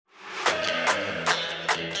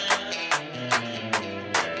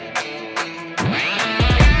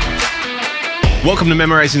Welcome to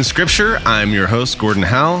Memorizing Scripture. I'm your host, Gordon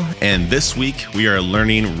Howell, and this week we are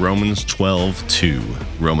learning Romans 12:2.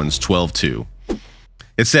 Romans 12:2.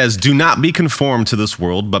 It says, "Do not be conformed to this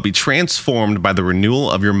world, but be transformed by the renewal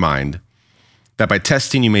of your mind, that by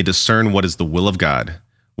testing you may discern what is the will of God,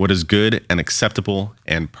 what is good and acceptable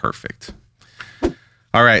and perfect."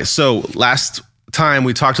 All right, so last time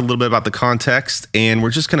we talked a little bit about the context, and we're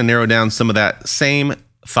just going to narrow down some of that same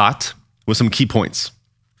thought with some key points.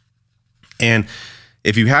 And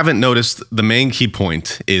if you haven't noticed, the main key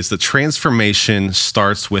point is the transformation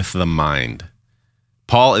starts with the mind.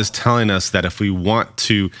 Paul is telling us that if we want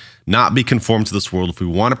to not be conformed to this world, if we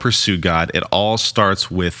want to pursue God, it all starts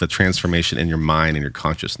with the transformation in your mind and your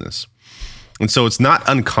consciousness. And so it's not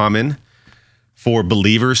uncommon for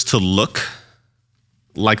believers to look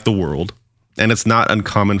like the world, and it's not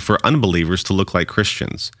uncommon for unbelievers to look like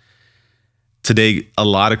Christians. Today, a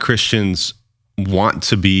lot of Christians want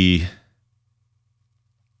to be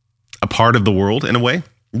a part of the world in a way.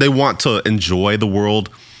 They want to enjoy the world.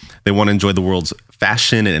 They want to enjoy the world's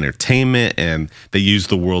fashion and entertainment, and they use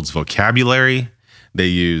the world's vocabulary. They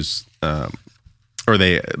use,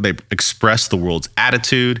 they express the world's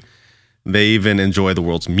attitude. They even enjoy the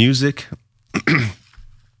world's music.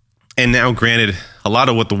 And now, granted, a lot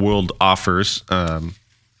of what the world offers can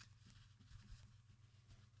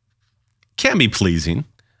be pleasing.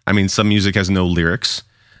 I mean, some music has no lyrics.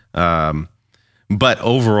 But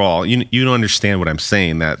overall, you don't understand what I'm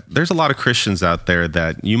saying, that there's a lot of Christians out there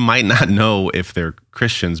that you might not know if they're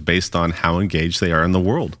Christians based on how engaged they are in the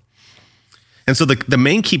world. And so the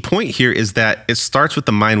main key point here is that it starts with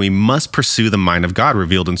the mind. We must pursue the mind of God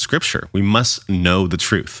revealed in Scripture. We must know the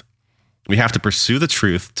truth. We have to pursue the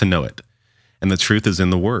truth to know it. And the truth is in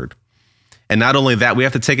the Word. And not only that, we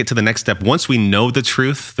have to take it to the next step. Once we know the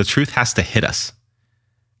truth has to hit us.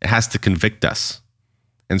 It has to convict us.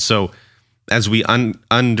 And so as we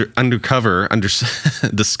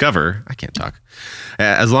discover, I can't talk.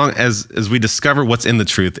 As long as we discover what's in the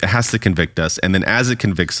truth, it has to convict us. And then as it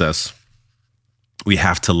convicts us, we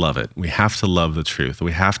have to love it. We have to love the truth.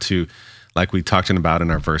 We have to, like we talked about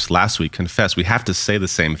in our verse last week, confess. We have to say the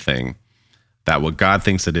same thing, that what God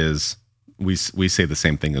thinks it is, we say the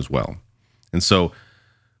same thing as well. And so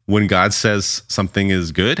when God says something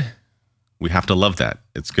is good, we have to love that.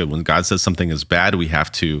 It's good. When God says something is bad, we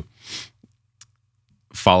have to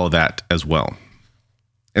follow that as well.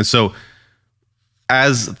 And so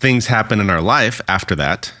as things happen in our life after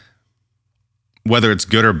that, whether it's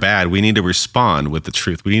good or bad, we need to respond with the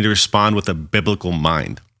truth. We need to respond with a biblical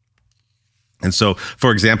mind. And so,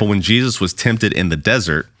 for example, when Jesus was tempted in the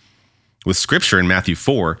desert with Scripture in Matthew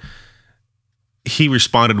 4, he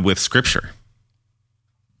responded with Scripture.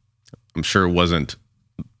 I'm sure it wasn't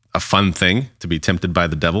a fun thing to be tempted by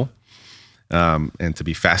the devil and to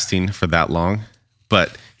be fasting for that long.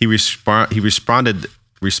 But he responded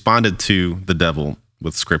to the devil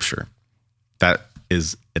with Scripture. That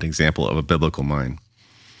is an example of a biblical mind.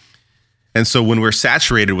 And so when we're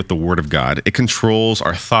saturated with the Word of God, it controls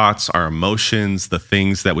our thoughts, our emotions, the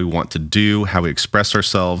things that we want to do, how we express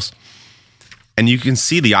ourselves. And you can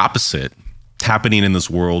see the opposite happening in this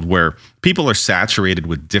world where people are saturated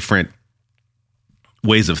with different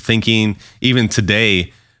ways of thinking. Even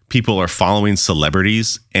today, people are following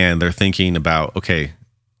celebrities and they're thinking about, okay,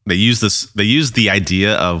 they use the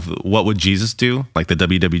idea of what would Jesus do, like the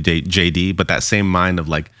WWJD, but that same mind of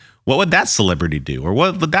like, what would that celebrity do? Or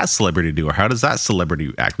what would that celebrity do? Or how does that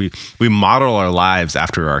celebrity act? We model our lives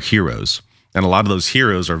after our heroes. And a lot of those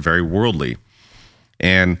heroes are very worldly.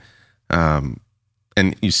 And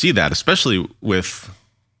you see that, especially with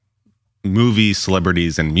movie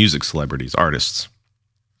celebrities and music celebrities, artists,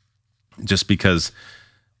 just because,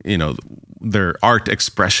 you know, their art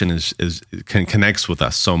expression connects with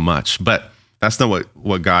us so much, but that's not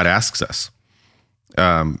what God asks us.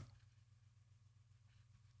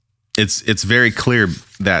 It's very clear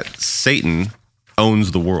that Satan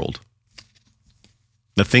owns the world.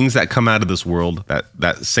 The things that come out of this world,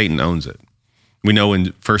 that Satan owns it. We know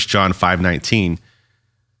in 1 John 5:19,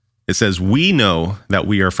 it says, "We know that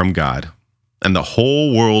we are from God, and the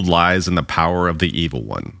whole world lies in the power of the evil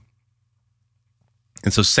one."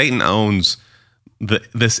 And so Satan owns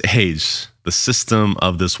this age, the system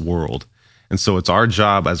of this world. And so it's our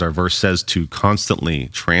job, as our verse says, to constantly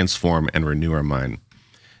transform and renew our mind.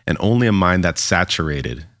 And only a mind that's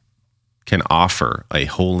saturated can offer a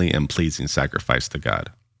holy and pleasing sacrifice to God.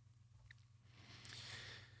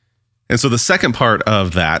 And so the second part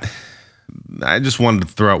of that, I just wanted to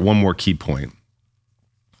throw out one more key point,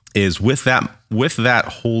 is with that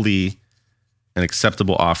holy and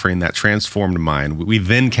acceptable offering, that transformed mind, we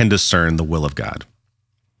then can discern the will of God.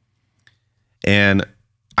 And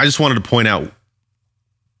I just wanted to point out,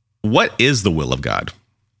 what is the will of God?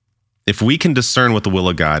 If we can discern what the will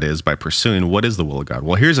of God is by pursuing what is the will of God?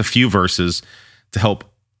 Well, here's a few verses to help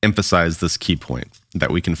emphasize this key point,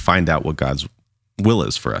 that we can find out what God's will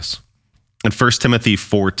is for us. In 1 Timothy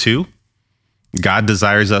 4:2, God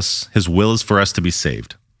desires us, his will is for us to be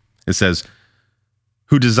saved. It says,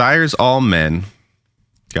 who desires all men,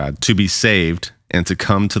 God, to be saved and to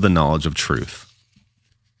come to the knowledge of truth.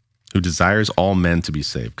 Who desires all men to be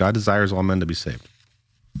saved. God desires all men to be saved.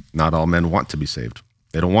 Not all men want to be saved.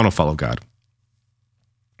 They don't want to follow God.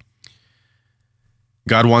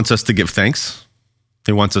 God wants us to give thanks.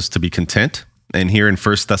 He wants us to be content. And here in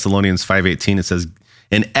 1 Thessalonians 5:18, it says,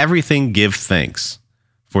 in everything give thanks,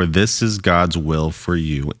 for this is God's will for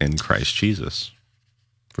you in Christ Jesus.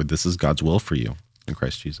 For this is God's will for you in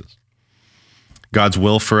Christ Jesus. God's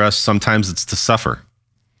will for us, sometimes it's to suffer.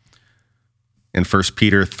 In 1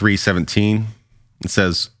 Peter 3:17, it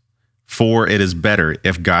says, for it is better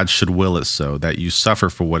if God should will it so, that you suffer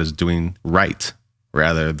for what is doing right,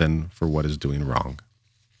 rather than for what is doing wrong.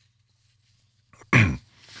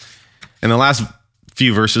 In the last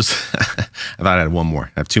few verses, I thought I had one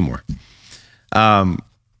more. I have two more.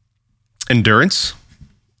 Endurance.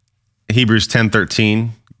 Hebrews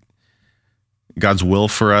 10:13. God's will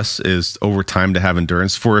for us is over time to have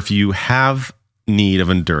endurance. For if you have need of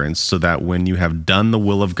endurance, so that when you have done the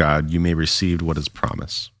will of God, you may receive what is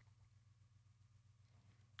promised.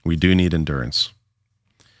 We do need endurance.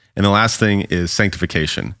 And the last thing is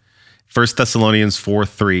sanctification. 1 Thessalonians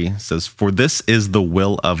 4:3 says, for this is the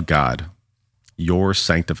will of God, your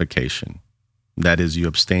sanctification. That is, you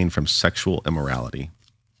abstain from sexual immorality.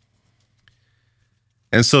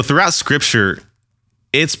 And so throughout Scripture,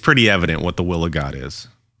 it's pretty evident what the will of God is.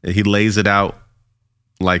 He lays it out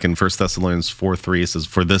like in 1 Thessalonians 4:3, it says,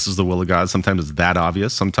 for this is the will of God. Sometimes it's that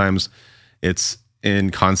obvious. Sometimes it's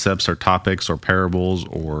in concepts or topics or parables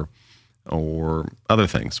or other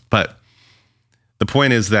things. But the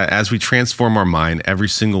point is that as we transform our mind every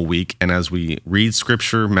single week, and as we read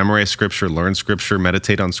Scripture, memorize Scripture, learn Scripture,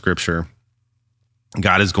 meditate on Scripture,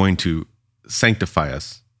 God is going to sanctify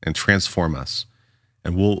us and transform us.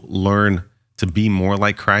 And we'll learn to be more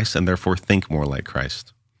like Christ and therefore think more like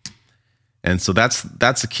Christ. And so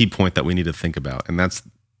that's a key point that we need to think about. And that's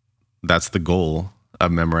the goal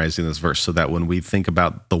of memorizing this verse, so that when we think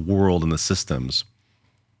about the world and the systems,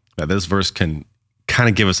 that this verse can kind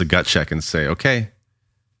of give us a gut check and say, okay,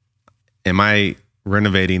 am I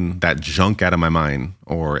renovating that junk out of my mind,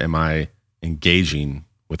 or am I engaging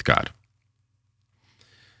with God?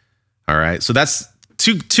 All right, so that's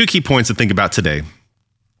two key points to think about today.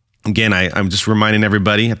 Again, I'm just reminding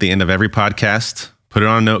everybody at the end of every podcast, put it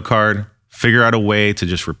on a note card, figure out a way to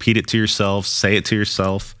just repeat it to yourself, say it to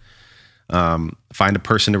yourself, find a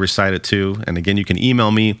person to recite it to. And again, you can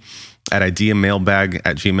email me at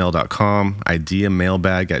ideamailbag@gmail.com,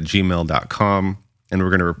 ideamailbag@gmail.com. And we're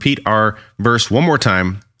going to repeat our verse one more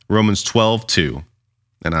time, Romans 12:2.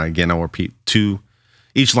 And I'll repeat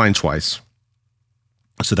each line twice,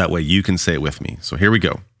 so that way you can say it with me. So here we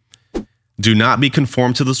go. Do not be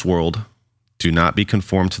conformed to this world. Do not be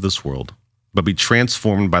conformed to this world, but be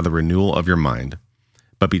transformed by the renewal of your mind.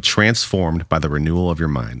 But be transformed by the renewal of your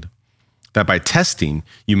mind, that by testing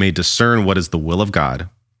you may discern what is the will of God,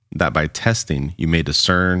 that by testing you may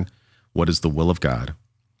discern what is the will of God,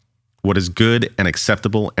 what is good and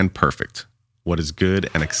acceptable and perfect. What is good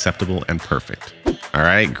and acceptable and perfect. All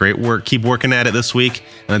right, great work. Keep working at it this week.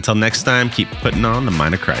 And until next time, keep putting on the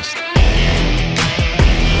mind of Christ.